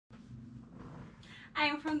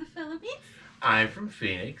I'm from the Philippines. I'm from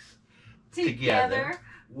Phoenix. Together,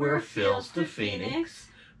 we're Phil's to Phoenix.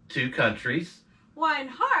 2 countries. One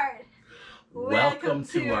heart. Welcome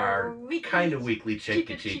to our kind of weekly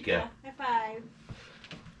Chikka. High five.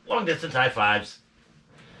 Long distance high fives.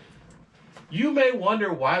 You may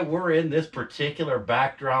wonder why we're in this particular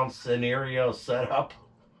background scenario setup.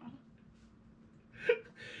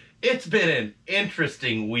 It's been an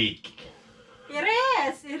interesting week. It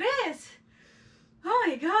is. Oh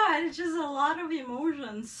my God, it's just a lot of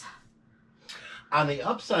emotions. On the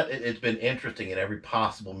upside, it's been interesting in every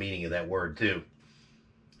possible meaning of that word too.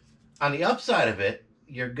 On the upside of it,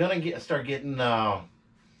 you're gonna start getting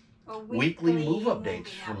weekly move updates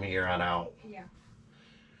from here on out. Yeah.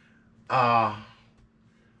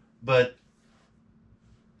 But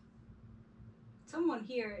someone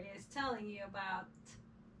here is telling you about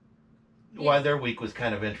why their week was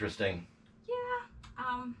kind of interesting.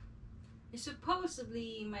 Yeah.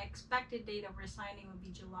 Supposedly my expected date of resigning would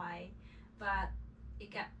be July, but it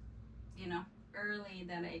got, early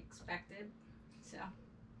than I expected. So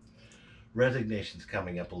resignation's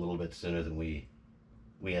coming up a little bit sooner than we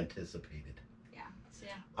anticipated. Yeah. So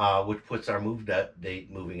which puts our move date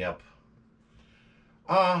moving up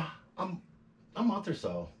a month or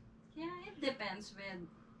so. Yeah, it depends with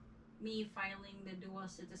me filing the dual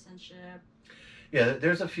citizenship. Yeah,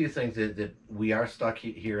 there's a few things that we are stuck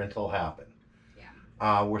here until happen.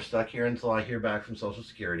 Yeah. We're stuck here until I hear back from Social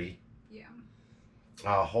Security. Yeah.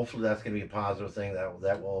 Hopefully that's going to be a positive thing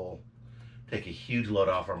that will take a huge load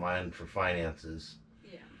off our mind for finances.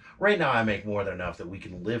 Yeah. Right now I make more than enough that we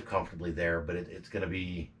can live comfortably there, but it's going to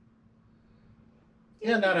be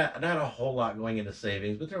not a whole lot going into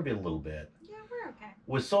savings, but there'll be a little bit. Yeah, we're okay.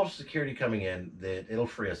 With Social Security coming in, that it'll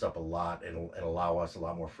free us up a lot and allow us a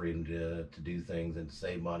lot more freedom to do things and to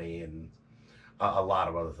save money and a lot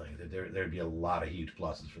of other things. There'd be a lot of huge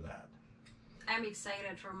pluses for that. I'm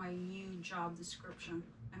excited for my new job description.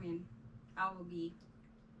 I mean, I will be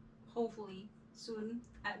hopefully soon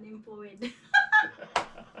unemployed.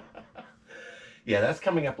 Yeah, that's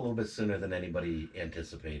coming up a little bit sooner than anybody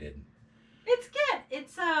anticipated. It's good.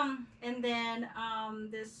 It's and then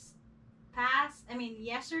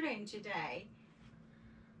yesterday and today,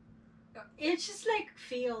 it's just like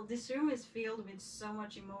this room is filled with so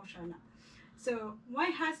much emotion. So my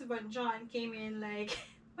husband John came in like,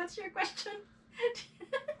 what's your question?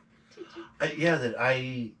 Yeah, that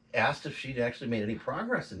I asked if she'd actually made any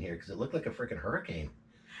progress in here because it looked like a freaking hurricane.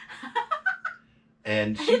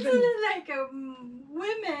 And it's like a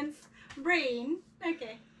women's brain.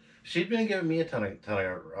 Okay. She'd been giving me a ton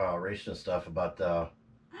of racial stuff about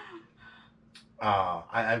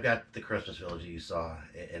I've got the Christmas Village that you saw,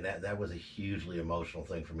 and that was a hugely emotional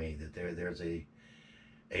thing for me. That there's a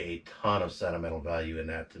ton of sentimental value in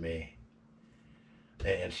that to me.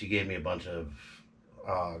 And she gave me a bunch of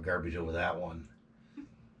garbage over that one.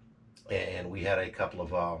 And we had a couple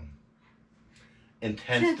of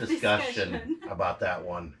intense discussion about that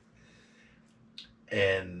one.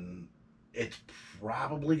 And it's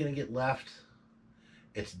probably going to get left.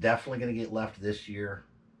 It's definitely going to get left this year.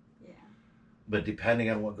 Yeah. But depending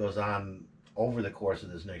on what goes on over the course of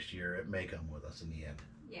this next year, it may come with us in the end.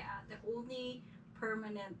 Yeah, the only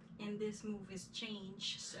permanent in this move is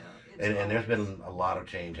change. So and there's been a lot of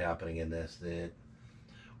change happening in this that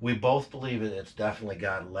we both believe it's definitely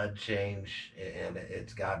God-led change, and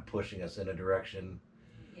it's God pushing us in a direction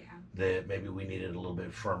that maybe we needed a little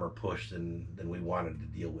bit firmer push than we wanted to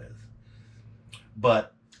deal with.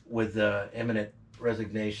 But with the imminent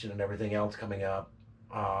resignation and everything else coming up,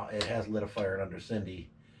 it has lit a fire under Cindy,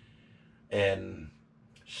 and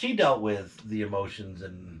she dealt with the emotions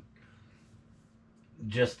and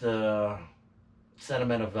just the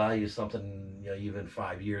sentimental value something even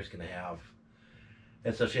 5 years can have.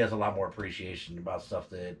 And so she has a lot more appreciation about stuff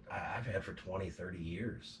that I've had for 20, 30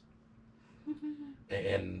 years.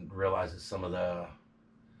 And realizes some of the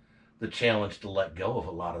challenge to let go of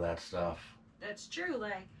a lot of that stuff. That's true.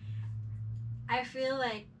 Like, I feel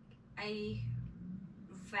like I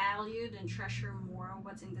valued and treasure more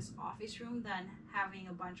what's in this office room than having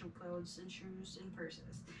a bunch of clothes and shoes and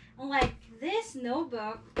purses. And like this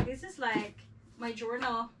notebook, this is like my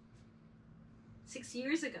journal 6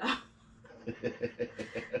 years ago.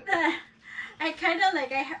 I kind of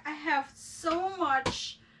like I have so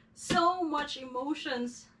much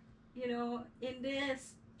emotions, in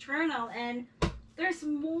this journal, and there's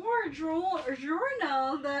more journal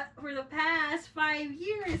that for the past 5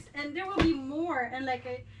 years, and there will be more. And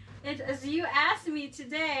like as you asked me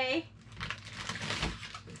today,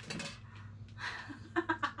 the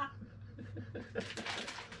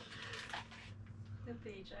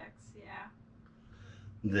paychecks, yeah.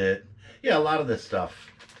 that yeah, a lot of this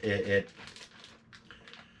stuff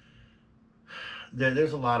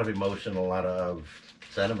there's a lot of emotion, a lot of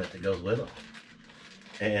sentiment that goes with them,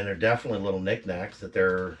 and they're definitely little knickknacks that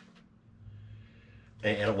they're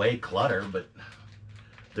in a way clutter, but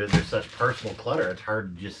they're such personal clutter. It's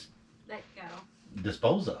hard to just let go,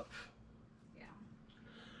 dispose of. Yeah.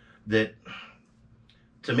 That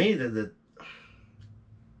to me to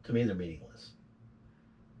me they're meaningless.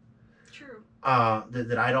 True.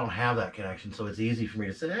 That I don't have that connection, so it's easy for me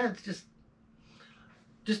to say, it's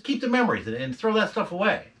just keep the memories and throw that stuff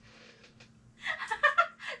away.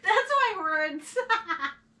 That's my words.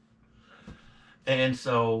 And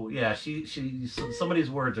so yeah, some of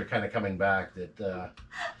these words are kind of coming back that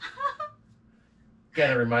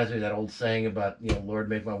kind of reminds me of that old saying about, Lord,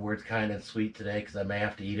 make my words kind and sweet today because I may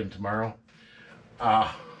have to eat them tomorrow.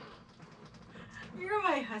 You're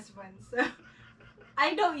my husband, so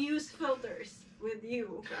I don't use filters with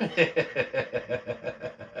you.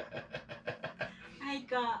 I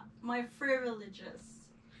got my privileges.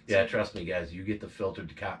 Yeah, trust me, guys. You get the filtered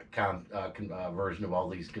version of all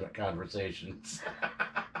these conversations.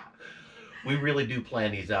 We really do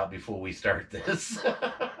plan these out before we start this.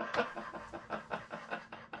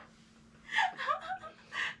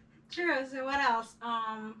 True. So what else?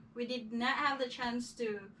 We did not have the chance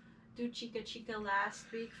to do Chikka last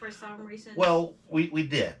week for some reason. Well, we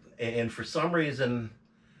did, and for some reason,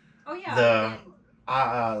 oh yeah,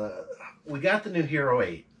 we got the new Hero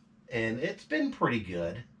 8, and it's been pretty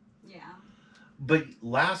good. Yeah. But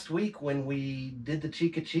last week when we did the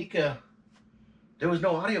Chikka, there was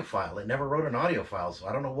no audio file. It never wrote an audio file, so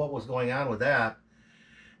I don't know what was going on with that.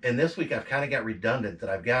 And this week I've kind of got redundant that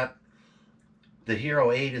I've got the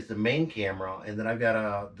Hero 8 as the main camera, and then I've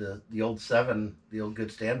got the old 7, the old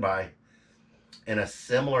good standby, and a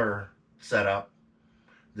similar setup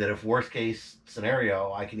that if worst case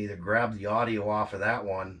scenario, I can either grab the audio off of that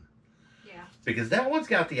one. Yeah. Because that one's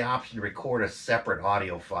got the option to record a separate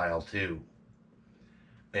audio file too.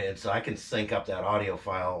 And so I can sync up that audio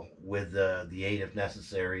file with the 8 if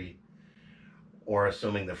necessary, or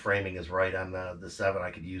assuming the framing is right on the 7, I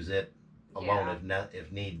could use it alone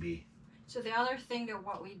if need be. So the other thing that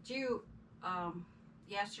what we do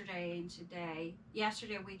yesterday and today,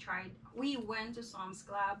 yesterday we went to Sam's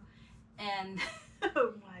Club, and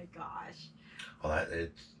oh my gosh. Well,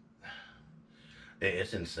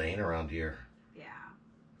 it's insane around here. Yeah.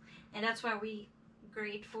 And that's why we're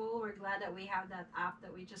glad that we have that app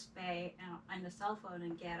that we just pay on the cell phone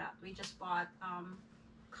and get up. We just bought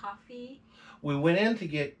coffee. We went in to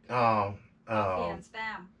get coffee and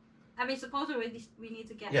Spam. I mean, supposedly we need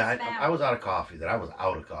to get Spam. I was out of coffee. I was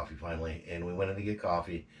out of coffee finally, and we went in to get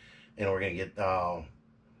coffee, and we're gonna get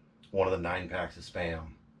one of the 9 packs of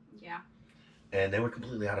Spam. Yeah. And they were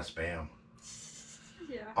completely out of Spam.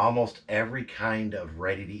 Yeah. Almost every kind of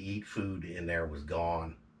ready-to-eat food in there was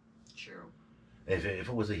gone. True. If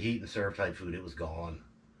it was a heat and serve type food, it was gone.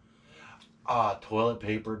 Toilet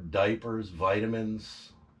paper, diapers,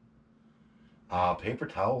 vitamins, paper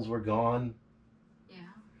towels were gone. Yeah.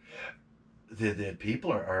 The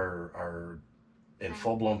people are in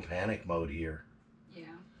full-blown panic mode here.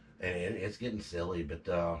 Yeah. And it's getting silly, but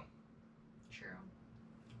True.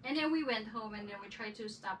 And then we went home, and then we tried to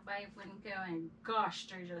stop by Winco, and gosh,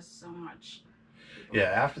 there's just so much people. Yeah,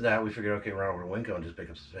 after that, we figured, okay, run over to Winco and just pick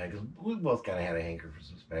up some Spam, because we both kind of had a hanker for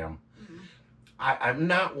some Spam. Mm-hmm. I'm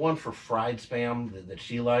not one for fried Spam that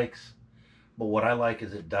she likes, but what I like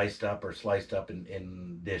is it diced up or sliced up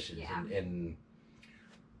in dishes. Yeah. And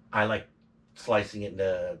I like slicing it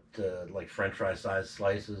into like French fry size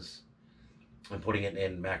slices and putting it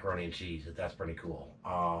in macaroni and cheese. That's pretty cool.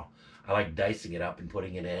 I like dicing it up and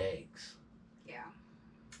putting it in eggs. Yeah.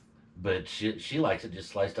 But she likes it just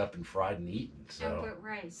sliced up and fried and eaten. So. And with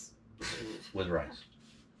rice. With rice.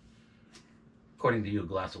 According to you, a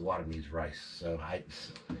glass of water needs rice. So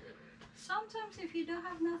Sometimes if you don't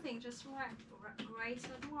have nothing, just rice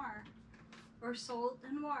and water, or salt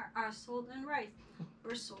and water, or salt and rice,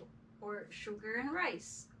 or sugar and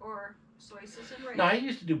rice, or soy sauce and rice. No, I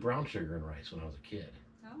used to do brown sugar and rice when I was a kid.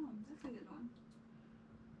 Oh, that's a good one.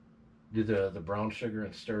 Do the brown sugar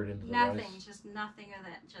and stir it into the rice? Nothing, just nothing of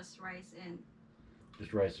that. Just rice and.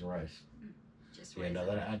 Just rice and rice. Just yeah, rice.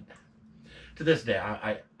 No, to this day,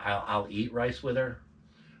 I'll eat rice with her,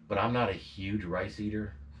 but I'm not a huge rice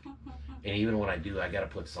eater. And even when I do, I got to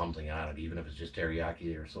put something on it, even if it's just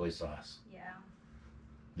teriyaki or soy sauce. Yeah.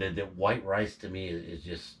 The white rice to me is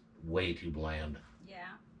just way too bland.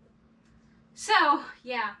 Yeah. So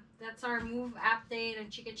yeah, that's our move update on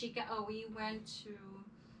Chikka. Oh, we went to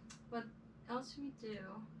else we do?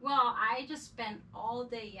 Well, I just spent all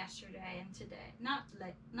day yesterday and today. Not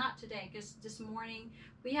today, because this morning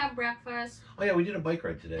we have breakfast. Oh yeah, we did a bike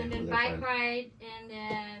ride today. And then bike ride, and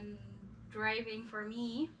then driving for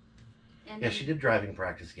me. And yeah, she did driving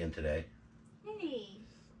practice again today. Hey.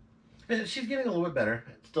 And she's getting a little bit better.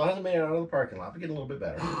 Still hasn't made it out of the parking lot, but getting a little bit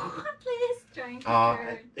better. Please, trying to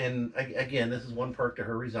turn. And again, this is one perk to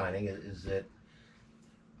her resigning is that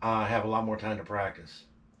I have a lot more time to practice.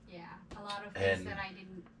 Yeah, a lot of things that I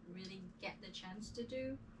didn't really get the chance to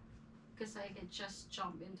do because I could just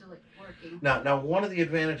jump into like working. Now, one of the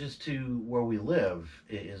advantages to where we live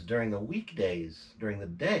is during the weekdays, during the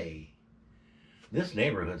day, this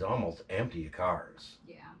neighborhood's almost empty of cars.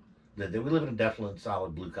 Yeah. We live in a definite,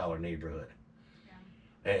 solid blue-collar neighborhood.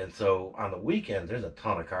 Yeah. And so on the weekends, there's a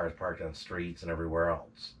ton of cars parked on streets and everywhere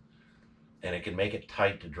else. And it can make it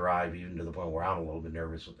tight to drive, even to the point where I'm a little bit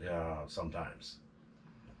nervous sometimes.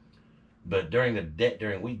 But during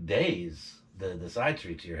weekdays, the side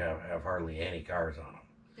streets here have hardly any cars on them.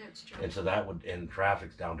 That's true. And so and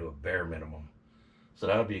traffic's down to a bare minimum. So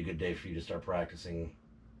that would be a good day for you to start practicing.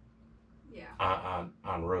 Yeah.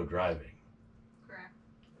 On road driving. Correct.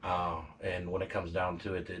 And when it comes down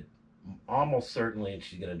to it, that almost certainly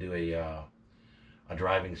she's going to do a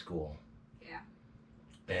driving school. Yeah.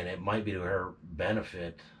 And it might be to her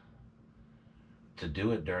benefit to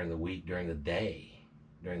do it during the weekday.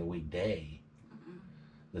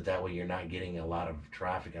 Mm-hmm. That way you're not getting a lot of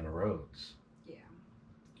traffic on the roads. Yeah.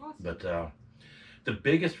 Awesome. But the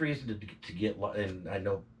biggest reason to get, and I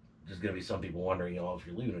know there's going to be some people wondering, if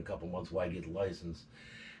you're leaving in a couple months, why get the license?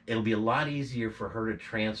 It'll be a lot easier for her to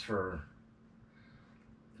transfer,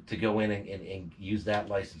 to go in and use that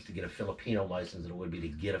license to get a Filipino license than it would be to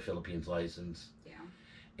get a Philippines license. Yeah.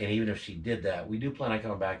 And even if she did that, we do plan on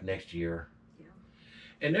coming back next year. Yeah.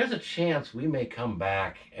 And there's a chance we may come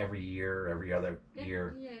back every year, every other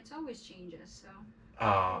year. Yeah, it's always changes,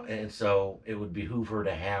 so. And so it would behoove her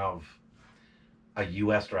to have a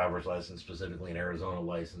U.S. driver's license, specifically an Arizona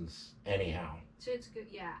license, anyhow. So it's good,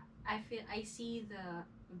 yeah. I see the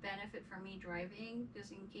benefit for me driving,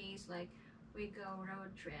 just in case, like, we go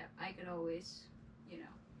road trip, I could always,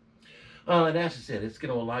 And that's just it. It's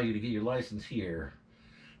going to allow you to get your license here,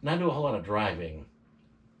 not do a whole lot of driving,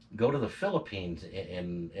 go to the Philippines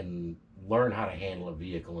and learn how to handle a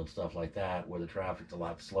vehicle and stuff like that, where the traffic's a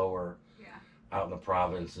lot slower. Yeah. Out in the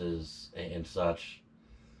provinces and such.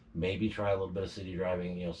 Maybe try a little bit of city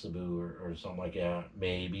driving, Cebu or something like that.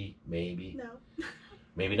 Maybe. No.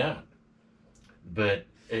 Maybe not. But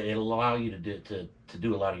it'll allow you to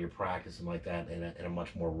do a lot of your practice and like that in a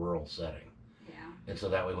much more rural setting. Yeah. And so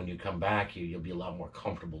that way when you come back here, you'll be a lot more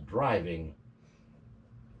comfortable driving.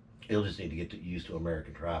 You'll just need to get used to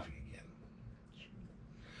American traffic again.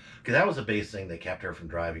 Because that was the biggest thing that kept her from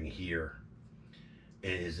driving here,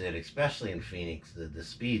 is that especially in Phoenix, the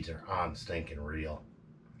speeds are on stinking real.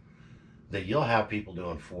 That you'll have people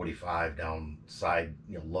doing 45 down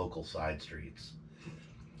local side streets.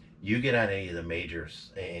 You get on any of the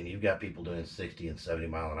majors, and you've got people doing 60 and 70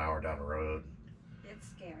 mile an hour down the road. It's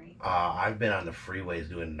scary. I've been on the freeways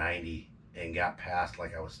doing 90 and got past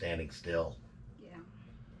like I was standing still. Yeah.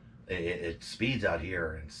 It speeds out here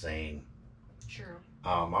are insane. True.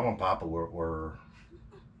 Mom and Papa were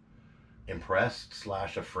impressed /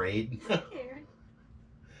 afraid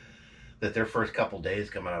that their first couple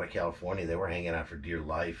days coming out of California, they were hanging out for dear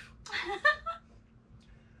life.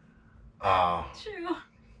 True.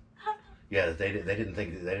 Yeah, they didn't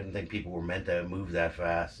think people were meant to move that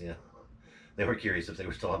fast. They were curious if they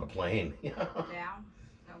were still on the plane. Yeah,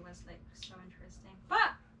 that was like so interesting.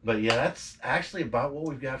 But yeah, that's actually about what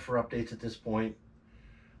we've got for updates at this point.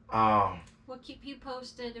 We'll keep you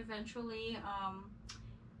posted eventually.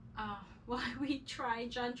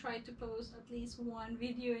 John tried to post at least one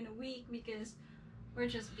video in a week because we're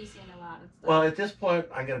just busy in a lot of stuff. Well, at this point,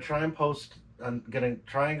 I'm going to try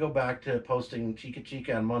and go back to posting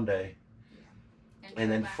Chikka on Monday. Yeah. And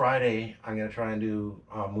then Friday, I'm going to try and do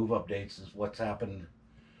move updates, is what's happened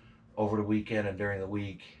over the weekend and during the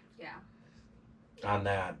week. Yeah. On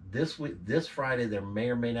that. This Friday, there may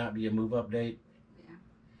or may not be a move update. Yeah.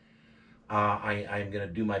 I'm going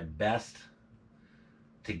to do my best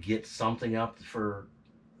to get something up for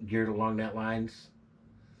geared along that lines,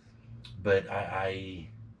 but I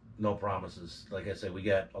no promises. Like I said, we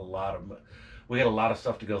got a lot of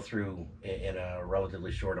stuff to go through in a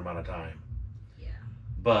relatively short amount of time. Yeah.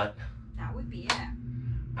 But that would be it.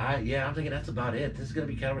 I'm thinking that's about it. This is gonna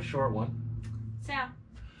be kind of a short one. So,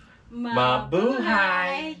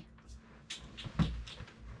 Mabuhay.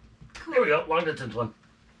 Cool. Here we go, long distance one.